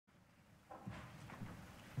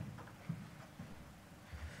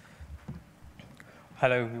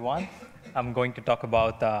Hello, everyone. I'm going to talk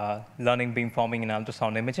about learning beamforming in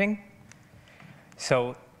ultrasound imaging.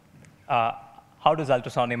 So how does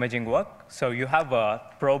ultrasound imaging work? So you have a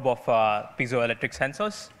probe of piezoelectric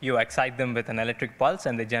sensors. You excite them with an electric pulse,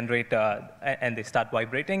 and they generate and they start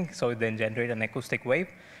vibrating. So they generate an acoustic wave,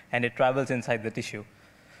 and it travels inside the tissue.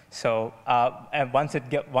 So and once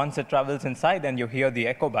it travels inside, then you hear the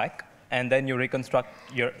echo back, and then you reconstruct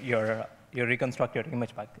your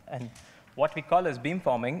image back. And what we call as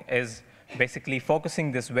beamforming is basically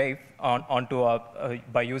focusing this wave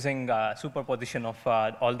by using superposition of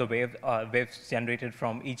all the waves generated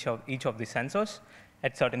from each of the sensors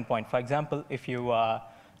at certain point. For example, if you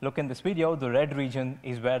look in this video, the red region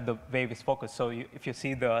is where the wave is focused. So if you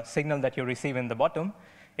see the signal that you receive in the bottom,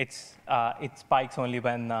 it spikes only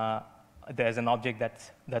when there's an object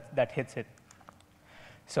that hits it.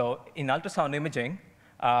 So in ultrasound imaging,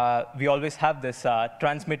 we always have this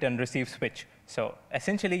transmit and receive switch. So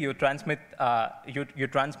essentially, you transmit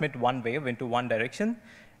one wave into one direction,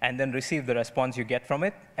 and then receive the response you get from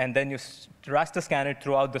it, and then you raster scan it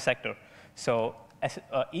throughout the sector. So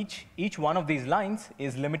each one of these lines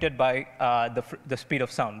is limited by the speed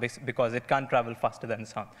of sound, because it can't travel faster than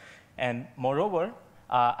sound. And moreover,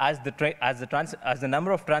 as the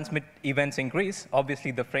number of transmit events increase,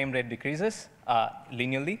 obviously the frame rate decreases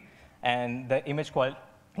linearly, and the image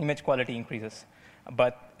quality increases.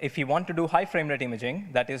 But if you want to do high frame rate imaging,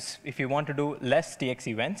 that is, if you want to do less TX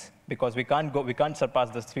events, because we can't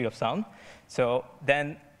surpass the speed of sound, so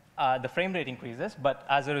then the frame rate increases, but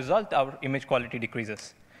as a result, our image quality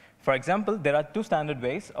decreases. For example, there are two standard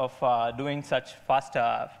ways of doing such fast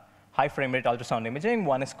high frame rate ultrasound imaging.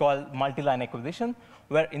 One is called multi-line acquisition,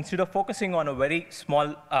 where instead of focusing on a very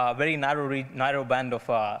small, very narrow band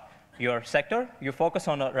of your sector, you focus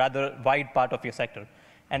on a rather wide part of your sector.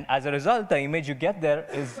 And as a result, the image you get there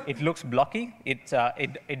it looks blocky. It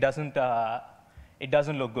doesn't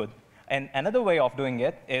look good. And another way of doing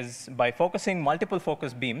it is by focusing multiple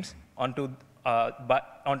focus beams onto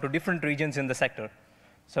different regions in the sector.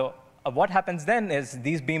 So what happens then is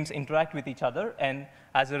these beams interact with each other, and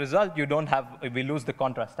as a result, we lose the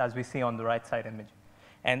contrast, as we see on the right side image.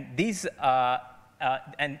 And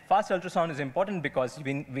and fast ultrasound is important because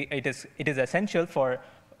it is essential for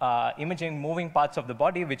imaging moving parts of the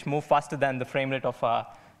body which move faster than the frame rate of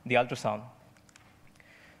the ultrasound.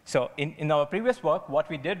 So in our previous work, what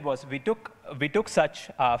we did was we took such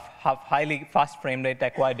highly fast frame rate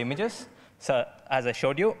acquired images, so as I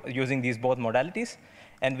showed you, using these both modalities,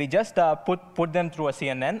 and we just put them through a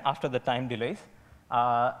CNN after the time delays,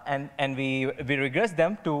 and we regress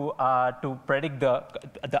them to predict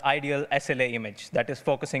the ideal SLA image that is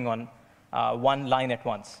focusing on one line at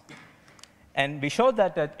once. And we showed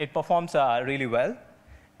that it performs really well.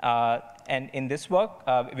 And in this work,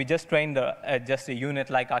 we just trained just a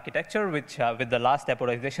unit-like architecture, with the last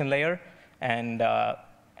apodization layer, and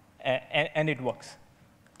it works.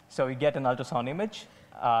 So we get an ultrasound image.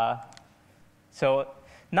 So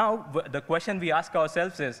now the question we ask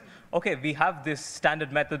ourselves is, OK, we have these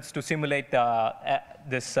standard methods to simulate to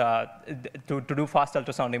do fast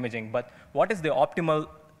ultrasound imaging. But what is the optimal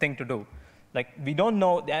thing to do? Like, we don't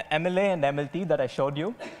know. The MLA and MLT that I showed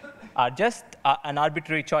you are just an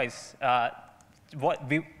arbitrary choice.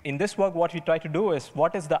 In this work, what we try to do is,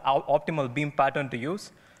 what is the optimal beam pattern to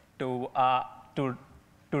use to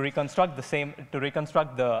reconstruct the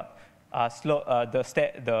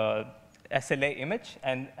SLA image,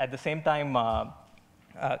 and at the same time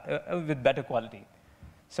with better quality.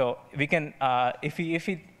 So we can, if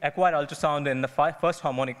we acquire ultrasound in the first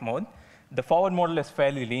harmonic mode, the forward model is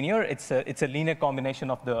fairly linear. It's a linear combination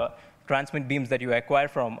of the transmit beams that you acquire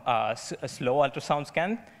from a slow ultrasound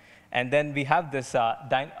scan. And then we have this,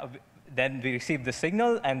 then we receive the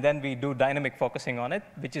signal, and then we do dynamic focusing on it,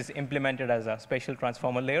 which is implemented as a spatial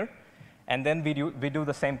transformer layer. And then we do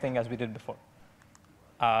the same thing as we did before.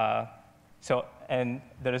 And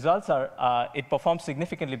the results are, it performs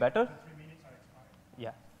significantly better. 3 minutes are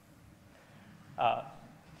expired.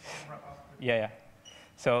 Yeah. Yeah.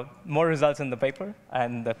 So more results in the paper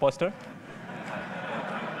and the poster.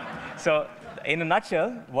 So in a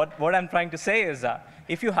nutshell, what I'm trying to say is,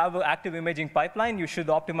 if you have an active imaging pipeline, you should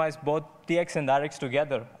optimize both TX and RX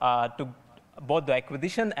together, to both the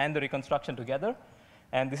acquisition and the reconstruction together.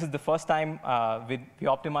 And this is the first time we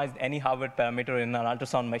optimized any Harvard parameter in an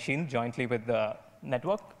ultrasound machine jointly with the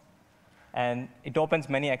network. And it opens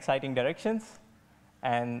many exciting directions.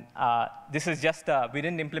 And this is just, we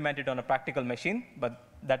didn't implement it on a practical machine, but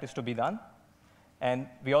that is to be done. And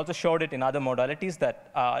we also showed it in other modalities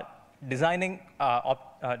that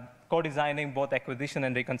co-designing both acquisition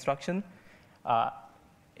and reconstruction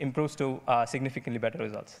improves to significantly better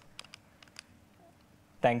results.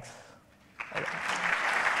 Thanks.